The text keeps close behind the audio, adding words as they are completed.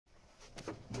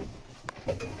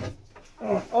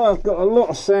I've got a lot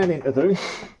of sanding to do.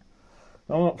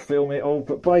 I'm not filming it all,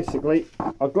 but basically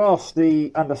I glassed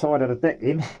the underside of the deck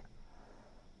in,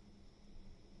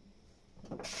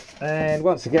 and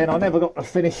once again I never got to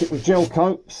finish it with gel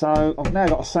coat, so I've now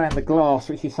got to sand the glass,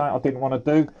 which is something I didn't want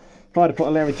to do. If I'd have put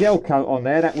a layer of gel coat on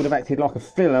there, that would have acted like a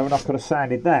filler and I could have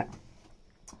sanded that,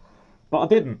 but I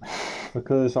didn't,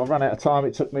 because I ran out of time.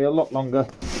 It took me a lot longer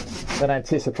than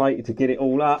anticipated to get it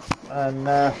all up, and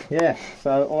yeah,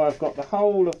 so I've got the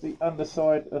whole of the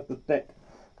underside of the deck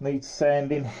needs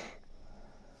sanding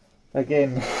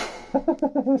again.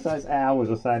 So it's hours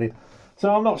of sanding,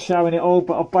 so I'm not showing it all,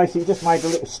 but I've basically just made a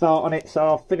little start on it.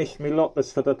 So I've finished my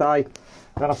lotless for the day,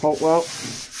 and I thought, well,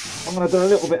 I'm going to do a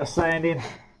little bit of sanding.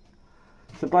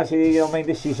 So basically, I mean,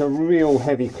 this is a real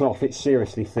heavy cloth. It's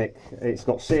seriously thick. It's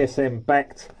got CSM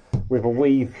backed with a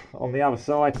weave on the other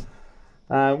side.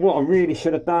 What I really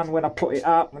should have done when I put it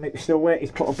up and it was still wet is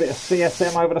put a bit of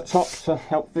CSM over the top to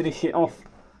help finish it off,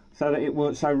 so that it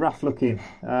weren't so rough looking.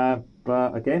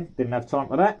 But again, didn't have time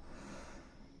for that.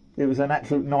 It was an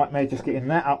absolute nightmare just getting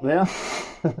that up there.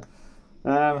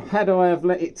 Had I have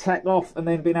let it tack off and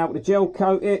then been able to gel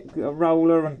coat it, a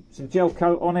roller and some gel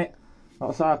coat on it, like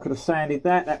I say, I could have sanded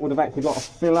that. That would have actually got a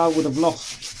filler, would have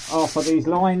lost half of these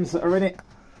lines that are in it.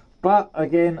 But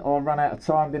again, I ran out of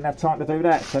time, didn't have time to do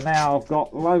that. So now I've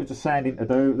got loads of sanding to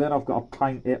do. Then I've got to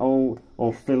paint it all,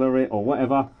 or filler it, or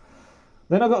whatever.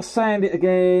 Then I've got to sand it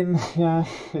again. Yeah,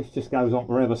 this just goes on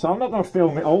forever. So I'm not going to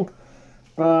film it all.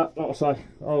 But like I say,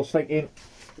 I was thinking,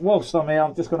 whilst I'm here,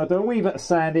 I'm just going to do a wee bit of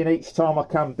sanding each time I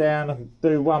come down and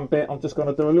do one bit. I'm just going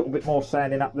to do a little bit more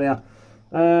sanding up there.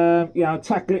 You know,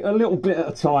 tackle it a little bit at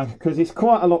a time, because it's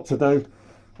quite a lot to do.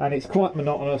 And it's quite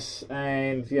monotonous,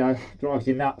 and you know, drives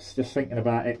you nuts just thinking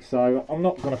about it. So I'm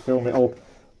not going to film it all,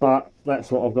 but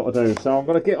that's what I've got to do. So I'm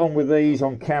going to get on with these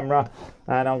on camera,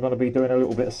 and I'm going to be doing a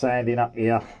little bit of sanding up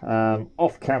here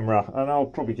off camera, and I'll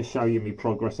probably just show you my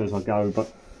progress as I go.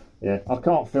 But yeah, I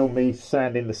can't film me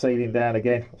sanding the ceiling down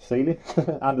again,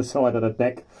 underside of the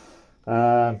deck,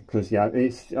 because yeah,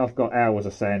 I've got hours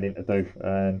of sanding to do,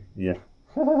 and yeah.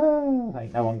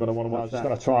 Ain't no one going to want to watch that. I'm just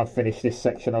going to try and finish this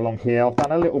section along here. I've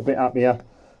done a little bit up here.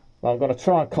 I'm going to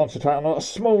try and concentrate on a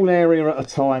small area at a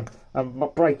time and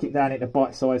break it down into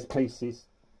bite-sized pieces.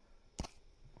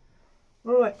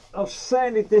 Right, I've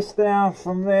sanded this down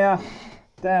from there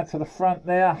down to the front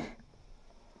there.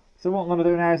 So what I'm going to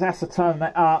do now is acetone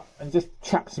that up and just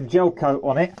chuck some gel coat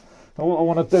on it. And what I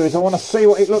want to do is I want to see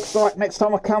what it looks like next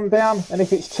time I come down, and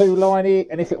if it's too liney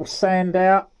and if it will sand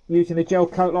out using the gel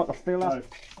coat like a filler. So,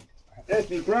 there's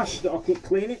my brush that I keep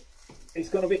cleaning. It's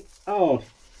going to be hard,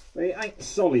 but it ain't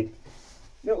solid.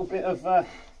 Little bit of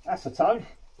acetone,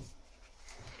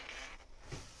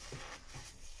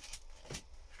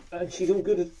 and she's all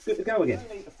good to go again. You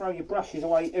don't need to throw your brushes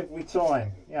away every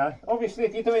time. You know, obviously,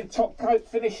 if you're doing top coat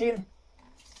finishing,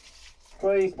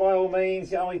 please, by all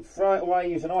means, you know, throw it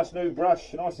away. Use a nice new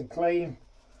brush, nice and clean.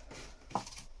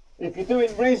 If you're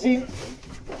doing resin,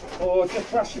 or just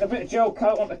brushing a bit of gel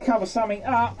coat on to cover something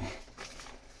up,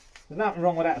 there's nothing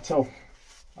wrong with that at all.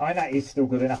 I mean, that is still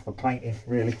good enough for painting,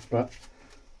 really, but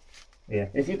yeah,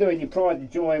 if you're doing your pride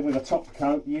and joy with a top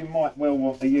coat, you might well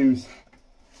want to use,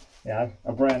 you know,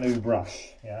 a brand new brush.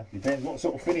 You know, depends what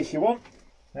sort of finish you want,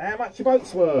 how much your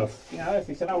boat's worth. You know, if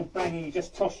it's an old banging, you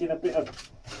just toss in a bit of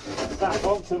stuff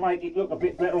on to make it look a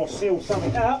bit better or seal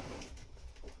something up,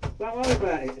 don't worry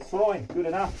about it, it's fine, good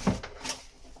enough.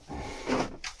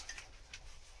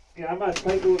 You know, most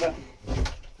people with a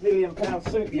 £1 million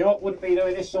super yacht wouldn't be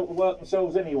doing this sort of work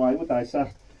themselves anyway, would they? So,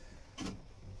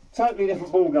 totally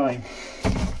different ball game.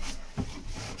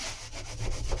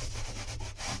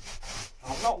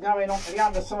 I'm not going on to the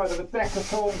underside of the deck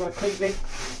at all. I'm going to keep it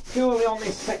purely on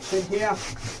this section here.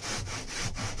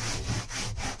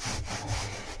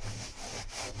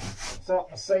 So I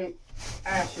can see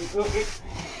how she's looking.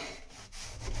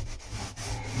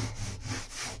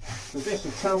 Because this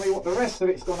will tell me what the rest of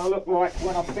it's going to look like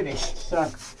when I'm finished. So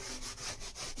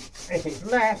if it's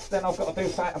matte, then I've got to do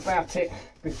something about it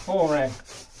beforehand.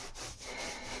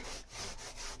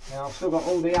 Now I've still got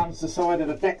all the underside of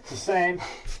the deck to sand.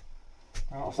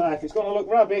 And I'll say if it's going to look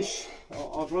rubbish,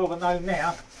 I'd rather know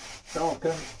now, so I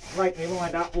can make my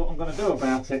mind up what I'm going to do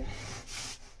about it.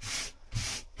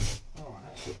 Alright,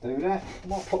 that should do that. I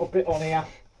might put a bit on here,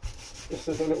 just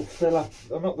as a little filler.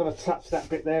 I'm not going to touch that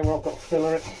bit there where I've got to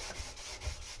filler it.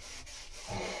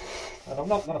 And I'm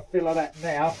not going to filler that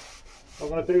now. I'm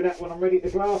going to do that when I'm ready to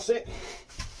glass it,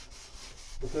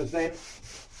 because then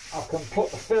I can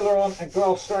put the filler on and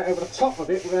glass straight over the top of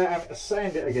it without having to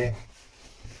sand it again.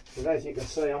 Because as you can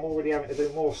see, I'm already having to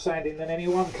do more sanding than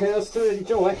anyone cares to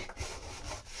enjoy.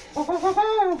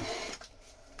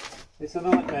 It's a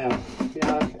nightmare. You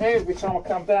know, every time I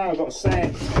come down I've got to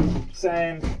sand,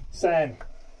 sand, sand.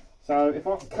 So if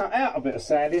I can cut out a bit of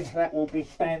sanding, that will be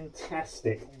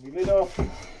fantastic. The lid off.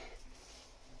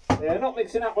 Yeah, not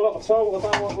mixing up a lot of salt,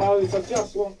 I don't want loads, I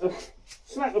just want to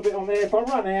slap a bit on there. If I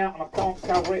run out and I can't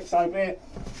cover it, so be it.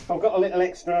 If I've got a little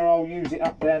extra, I'll use it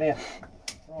up down here.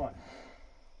 Right.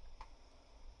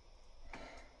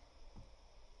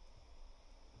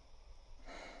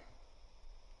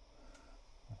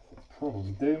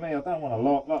 Probably do me, I don't want a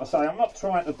lot. Like I say, I'm not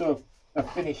trying to do a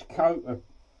finished coat.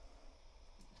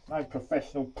 No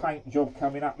professional paint job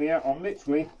coming up here. I'm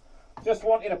literally just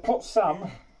wanting to put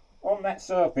some on that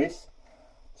surface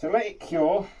to let it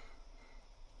cure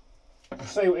and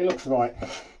see what it looks like.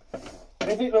 And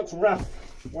if it looks rough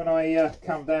when I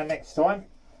come down next time,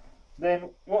 then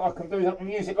what I can do is I can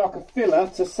use it like a filler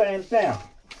to sand down.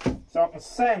 So I can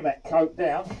sand that coat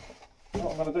down. What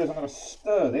I'm going to do is I'm going to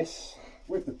stir this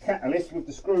with the catalyst, with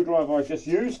the screwdriver I just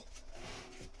used.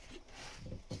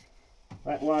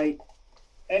 That way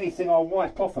anything I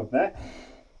wipe off of that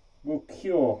will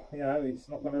cure. You know, it's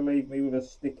not going to leave me with a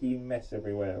sticky mess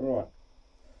everywhere. Right,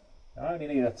 I only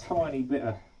need a tiny bit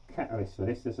of catalyst for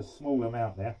this. There's a small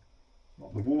amount there.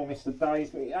 Not the warmest of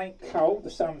days, but it ain't cold.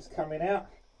 The sun's coming out.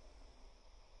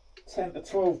 10 to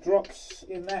 12 drops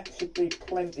in that should be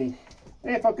plenty.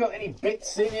 If I've got any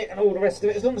bits in it and all the rest of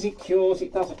it, as long as it cures,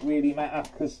 it doesn't really matter,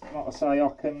 because like I say, I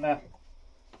can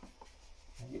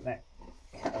get that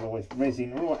catalysed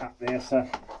resin right up there, so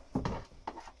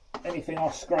anything I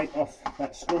scrape off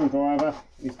that screwdriver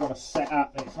is going to set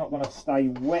up and it's not going to stay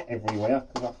wet everywhere,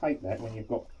 because I hate that when you've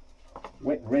got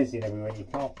wet resin everywhere and you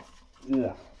can't.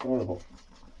 Ugh, horrible.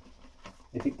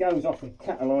 If it goes off and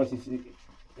catalyses it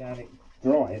and it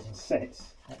dries and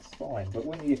sets, that's fine, but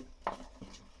when you,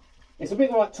 it's a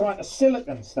bit like trying to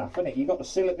silicone stuff, isn't it? You've got the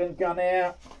silicone gun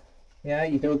out, yeah,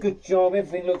 you do a good job,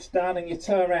 everything looks done, and you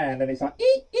turn around and it's like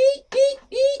eek, eek, eek,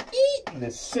 eek, eek, and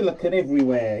there's silicone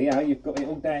everywhere. You know, you've got it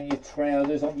all down your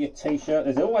trousers, on your t-shirt.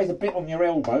 There's always a bit on your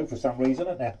elbow for some reason,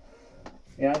 isn't there?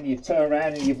 You know, and you turn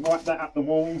around and you've wiped that up the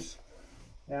walls,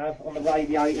 you know, on the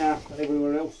radiator and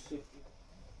everywhere else.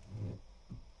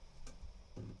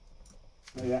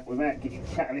 Do that without getting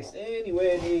catalyst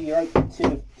anywhere near your open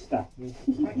tin of stuff.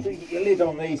 Make sure you get your lid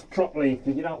on these properly,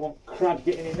 because you don't want crud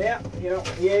getting in there. You don't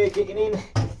want the air getting in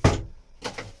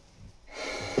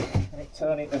and it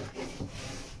turn into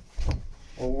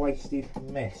a wasted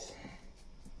mess.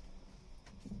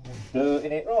 And dirt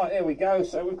in it. Right, there we go.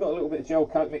 So we've got a little bit of gel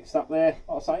coat mixed up there.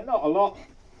 I'll say not a lot.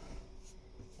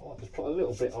 I'll just put a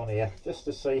little bit on here just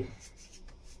to see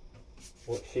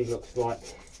what she looks like.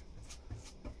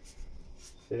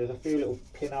 So there's a few little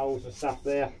pinholes and stuff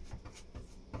there.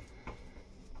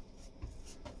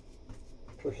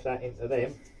 Push that into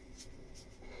them.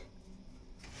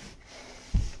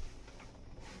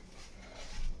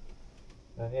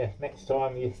 And yeah, next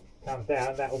time you come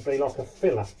down, that will be like a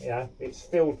filler. You know, it's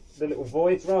filled the little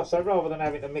voids. So rather than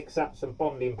having to mix up some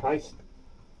bonding paste,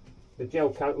 the gel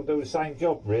coat will do the same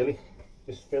job really.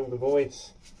 Just fill the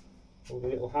voids, all the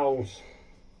little holes.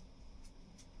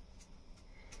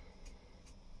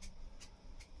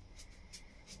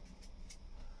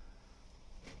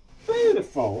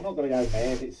 Beautiful. I'm not going to go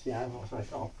mad. It's, you know,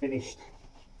 it's not a finished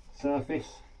surface.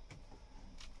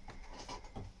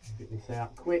 Get this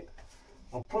out quick.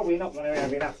 I'm probably not going to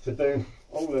have enough to do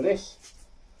all of this.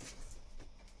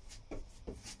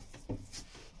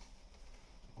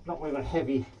 Not with a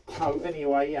heavy coat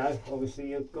anyway. You know, obviously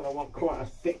you're going to want quite a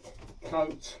thick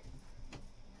coat.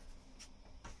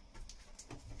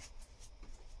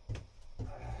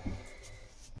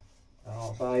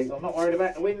 I'll say I'm not worried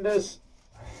about the windows.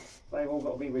 They've all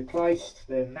got to be replaced.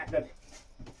 They're knackered.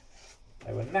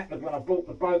 They were knackered when I bought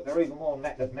the boat. They're even more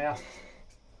knackered now.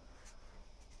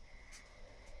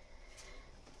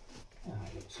 Oh,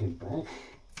 they look too bad.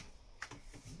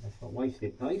 That's not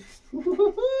wasted, Dave.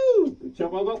 Good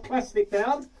job I got plastic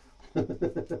down. I've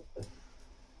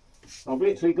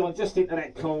literally gone just into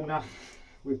that corner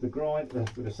with the grind,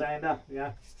 with the sander.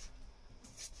 Yeah.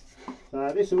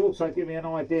 So this will also give me an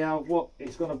idea of what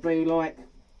it's going to be like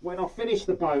when I finish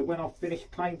the boat, when I finish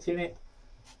painting it,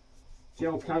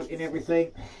 gel coating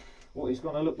everything, what it's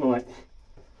going to look like.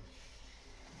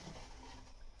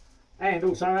 And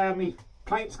also how my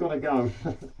paint's going to go.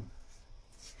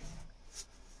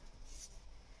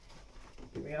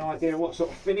 Give me an idea of what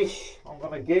sort of finish I'm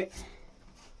going to get.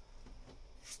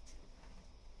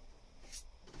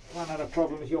 One of the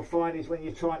problems you'll find is when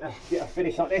you're trying to get a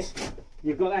finish like this,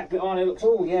 you've got that bit on, it looks,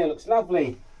 oh yeah, it looks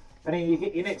lovely. And then you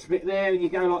get your next bit there and you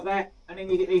go like that, and then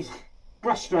you get these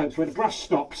brush strokes where the brush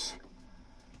stops.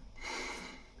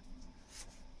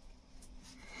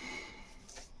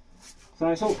 So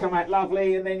it's all come out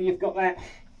lovely, and then you've got that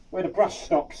where the brush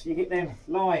stops, you get them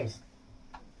lines.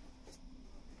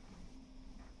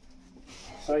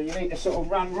 So you need to sort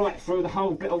of run right through the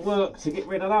whole bit of work to get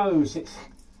rid of those.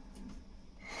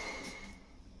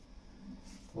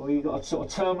 Well, you've got to sort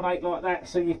of terminate like that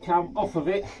so you come off of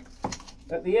it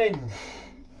at the end.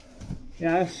 You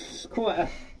know, it's quite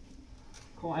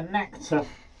a knack to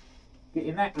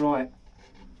getting that right.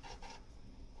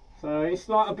 So it's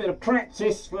like a bit of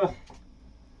practice for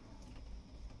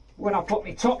when I put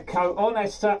my top coat on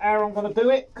as to how I'm going to do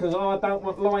it, because I don't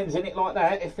want lines in it like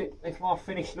that. If my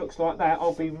finish looks like that,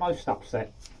 I'll be most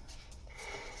upset.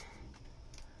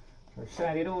 We've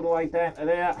sanded all the way down to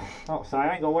there. Like I say,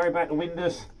 I ain't got to worry about the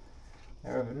windows.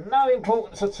 They're of no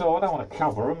importance at all. I don't want to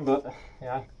cover them, but you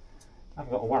know, I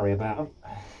haven't got to worry about them.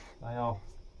 They are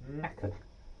knackered.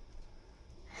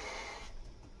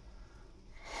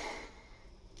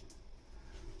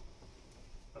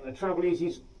 And the trouble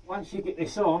is once you get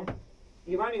this on,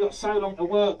 you've only got so long to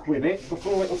work with it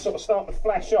before it'll sort of start to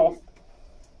flash off,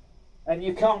 and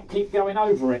you can't keep going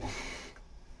over it.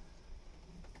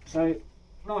 So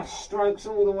nice strokes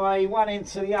all the way, one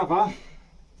into the other.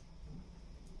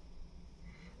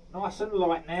 Nice and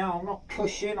light now, I'm not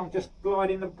pushing, I'm just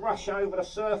gliding the brush over the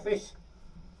surface.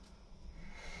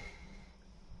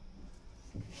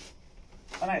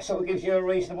 And that sort of gives you a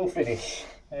reasonable finish.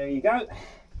 There you go.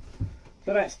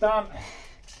 So that's done.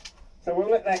 So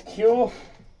we'll let that cure.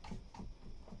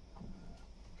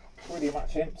 Pretty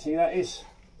much empty that is.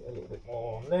 Get a little bit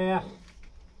more on there.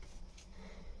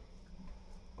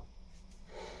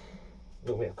 A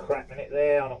little bit of crap in it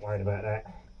there, I'm not worried about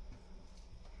that.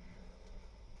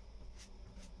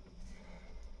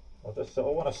 I just sort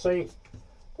of want to see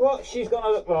what she's going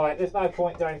to look like. There's no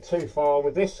point going too far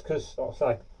with this because, like I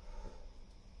say,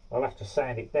 I'll have to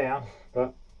sand it down.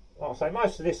 But like I say,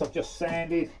 most of this I've just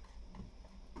sanded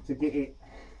to get it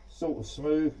sort of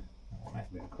smooth. Oh,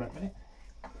 that's a bit of crap in it.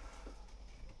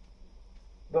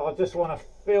 But I just want to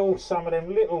fill some of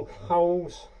them little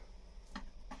holes.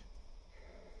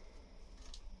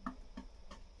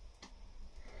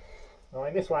 I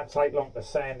mean, this won't take long to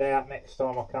sand out next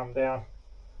time I come down.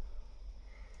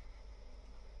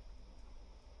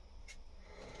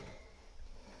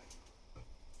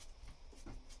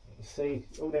 You see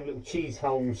all them little cheese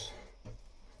holes.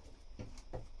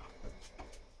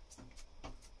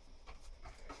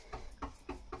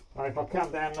 And if I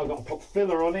come down and I've got to put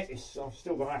filler on it, I'm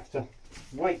still going to have to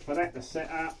wait for that to set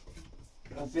up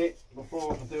a bit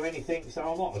before I can do anything, so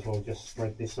I might as well just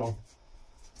spread this on.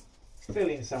 Fill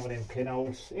in some of them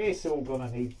pinholes. It's all going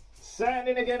to need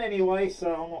sanding again anyway,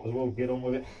 so I might as well get on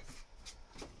with it.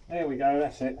 There we go,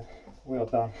 that's it. Well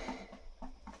done.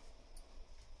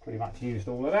 Pretty much used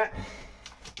all of that.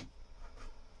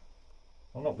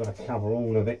 I'm not going to cover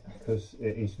all of it because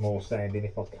it is more sanding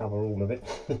if I cover all of it.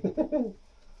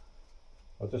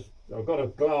 I've got to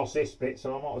glass this bit,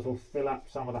 so I might as well fill up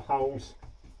some of the holes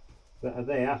that are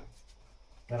there.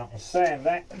 Then I can sand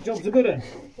that. The job's a good one.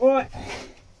 Right,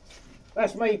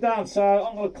 that's me done. So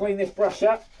I'm going to clean this brush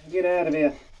up and get out of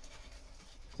here.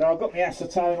 So I've got my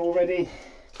acetone already.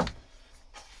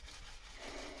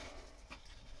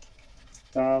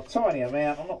 So a tiny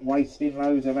amount. I'm not wasting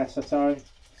loads of acetone.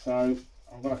 So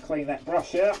I'm going to clean that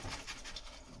brush out.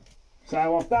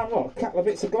 So I've done what, a couple of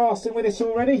bits of glassing with this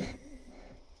already.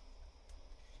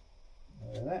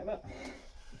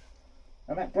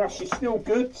 And that brush is still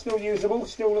good, still usable,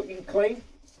 still looking clean.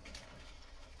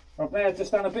 I've now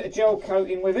just done a bit of gel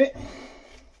coating with it.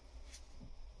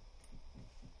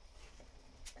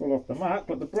 Pull off the muck,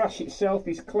 but the brush itself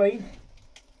is clean.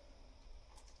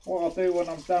 What I'll do when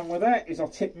I'm done with that is I'll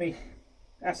tip my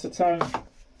acetone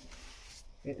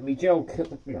into my gel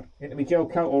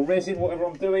coat or resin, whatever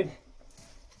I'm doing.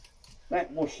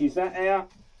 That washes that out.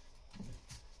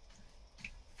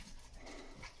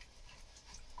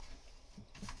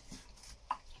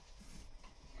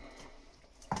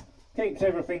 Keeps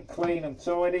everything clean and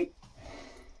tidy.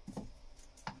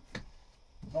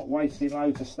 Not wasting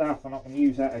loads of stuff, and I can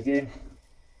use that again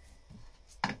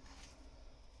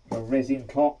for a resin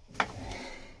pot.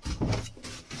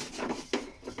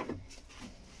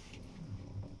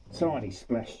 Tiny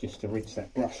splash just to rinse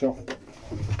that brush off.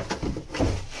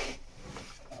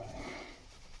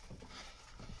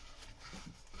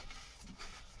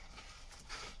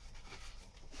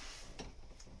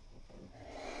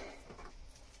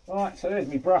 Right, so there's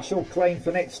my brush all clean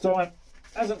for next time.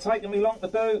 Hasn't taken me long to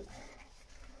do.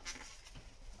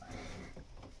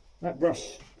 That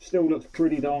brush still looks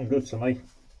pretty darn good to me.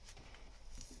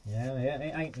 Yeah,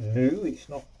 it ain't new, it's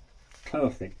not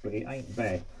perfect, but it ain't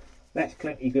bad. That's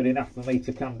plenty good enough for me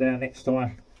to come down next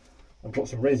time and put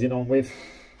some resin on with,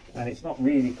 and it's not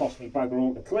really cost me bugger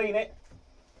all to clean it.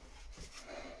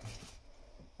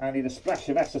 Only the splash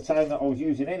of acetone that I was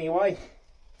using anyway.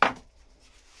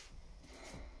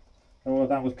 All I've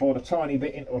done was poured a tiny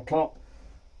bit into a pot,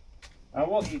 and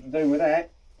what you can do with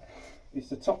that is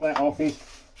to top that off is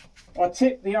I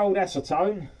tip the old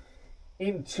acetone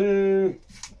into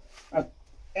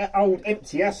an old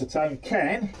empty acetone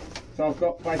can. So I've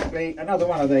got basically another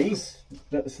one of these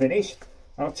that's finished.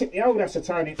 I'll tip the old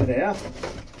acetone into there,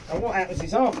 and what happens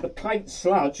is after the paint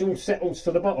sludge all settles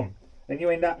to the bottom, then you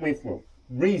end up with, well,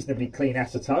 reasonably clean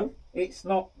acetone. It's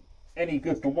not any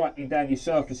good for wiping down your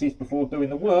surfaces before doing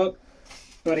the work,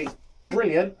 but it's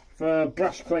brilliant for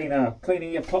brush cleaner,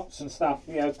 cleaning your pots and stuff,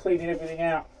 you know, cleaning everything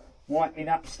out, wiping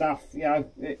up stuff, you know.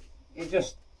 It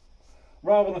just,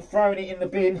 rather than throwing it in the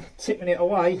bin, tipping it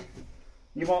away,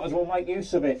 you might as well make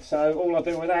use of it. So all I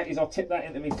do with that is I tip that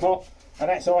into my pot, and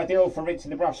that's ideal for rinsing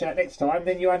the brush out next time.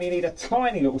 Then you only need a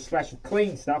tiny little splash of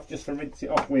clean stuff just to rinse it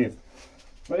off with.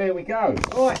 But there we go.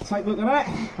 Right, take a look at that,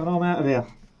 and I'm out of here.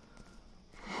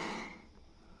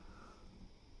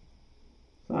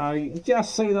 So you can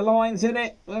just see the lines in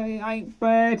it. They ain't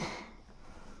bad.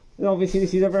 Obviously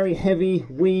this is a very heavy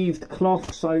weaved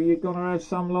cloth, so you're going to have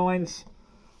some lines,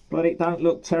 but it don't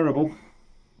look terrible.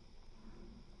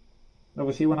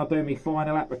 Obviously when I do my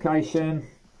final application,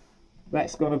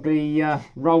 that's going to be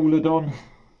rollered on.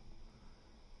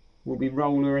 We'll be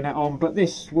rollering that on, but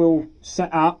this will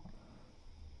set up.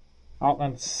 I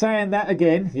can sand that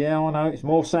again. Yeah, I know it's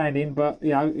more sanding, but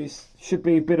you know, it should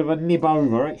be a bit of a nib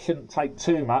over. It shouldn't take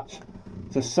too much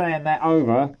to sand that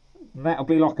over. And that'll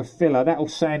be like a filler. That'll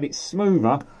sand it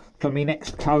smoother for my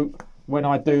next coat when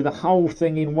I do the whole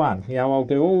thing in one. You know, I'll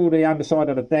do all the underside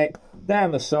of the deck,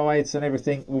 down the sides, and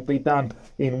everything will be done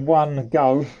in one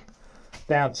go,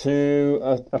 down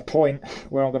to a point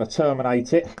where I'm going to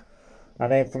terminate it,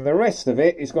 and then from the rest of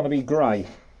it, it's going to be grey.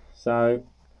 So,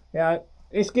 you know,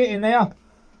 it's getting there,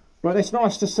 but it's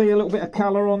nice to see a little bit of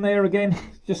colour on there again.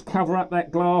 Just cover up that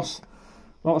glass.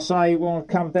 Like I say, when I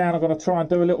come down, I'm going to try and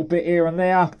do a little bit here and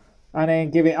there, and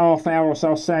then give it half hour or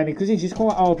so sanding, because this is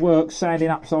quite hard work sanding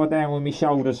upside down with my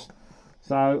shoulders.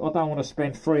 So I don't want to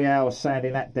spend 3 hours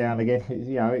sanding that down again.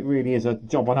 You know, it really is a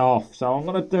job and a half. So I'm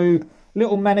going to do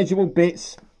little manageable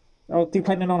bits.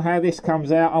 Depending on how this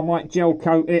comes out, I might gel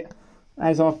coat it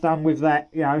as I've done with that,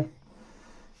 you know.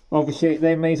 Obviously it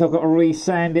then means I've got to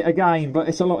re-sand it again, but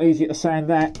it's a lot easier to sand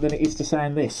that than it is to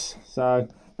sand this. So,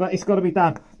 but it's got to be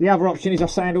done. The other option is I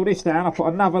sand all this down, I put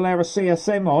another layer of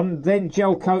CSM on, then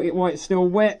gel coat it while it's still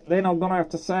wet, then I'm going to have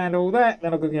to sand all that,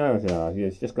 then I'm going to go, oh,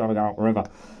 it's just going to go on forever.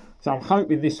 So I'm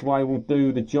hoping this way will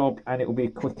do the job and it will be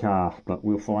quicker, but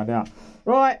we'll find out.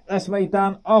 Right, that's me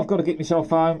done. I've got to get myself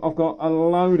home. I've got a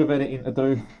load of editing to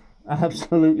do.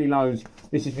 Absolutely loads.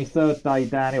 This is my third day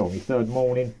down here, or my third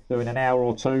morning, doing an hour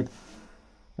or two.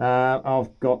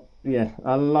 I've got, yeah,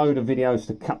 a load of videos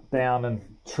to cut down and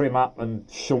trim up and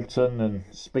shorten and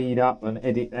speed up and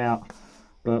edit out.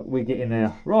 But we're getting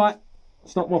there. Right,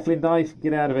 stop waffling, Dave.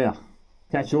 Get out of here.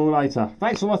 Catch you all later.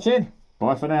 Thanks for watching.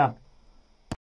 Bye for now.